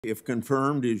If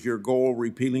confirmed, is your goal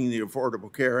repealing the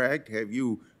Affordable Care Act? Have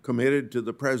you committed to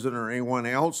the President or anyone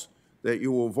else that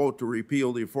you will vote to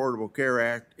repeal the Affordable Care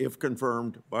Act if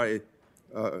confirmed by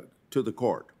to the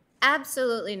court?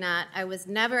 Absolutely not. I was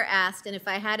never asked, and if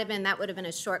I had been, that would have been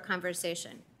a short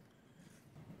conversation.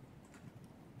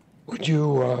 Would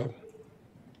you,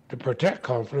 to protect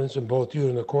confidence in both you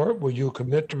and the court, will you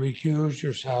commit to recuse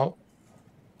yourself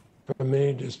from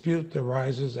any dispute that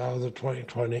arises out of the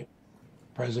 2020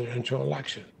 presidential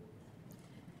election?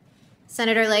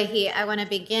 Senator Leahy, I want to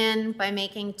begin by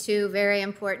making two very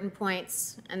important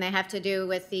points, and they have to do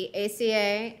with the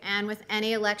ACA and with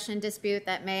any election dispute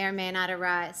that may or may not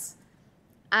arise.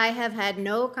 I have had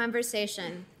no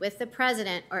conversation with the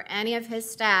president or any of his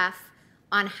staff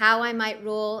on how I might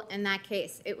rule in that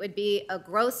case. It would be a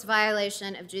gross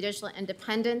violation of judicial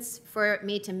independence for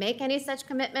me to make any such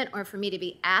commitment or for me to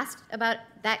be asked about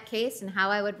that case and how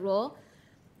I would rule.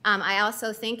 I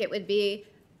also think it would be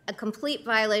a complete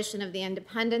violation of the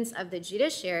independence of the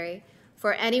judiciary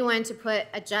for anyone to put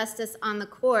a justice on the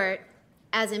court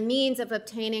as a means of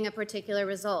obtaining a particular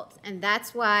result. And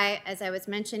that's why, as I was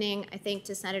mentioning, I think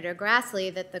to Senator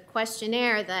Grassley, that the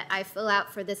questionnaire that I fill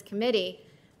out for this committee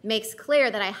makes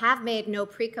clear that I have made no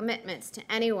pre-commitments to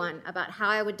anyone about how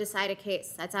I would decide a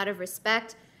case. That's out of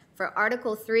respect for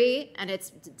Article 3 and its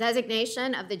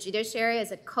designation of the judiciary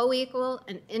as a co-equal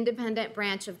and independent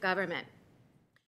branch of government.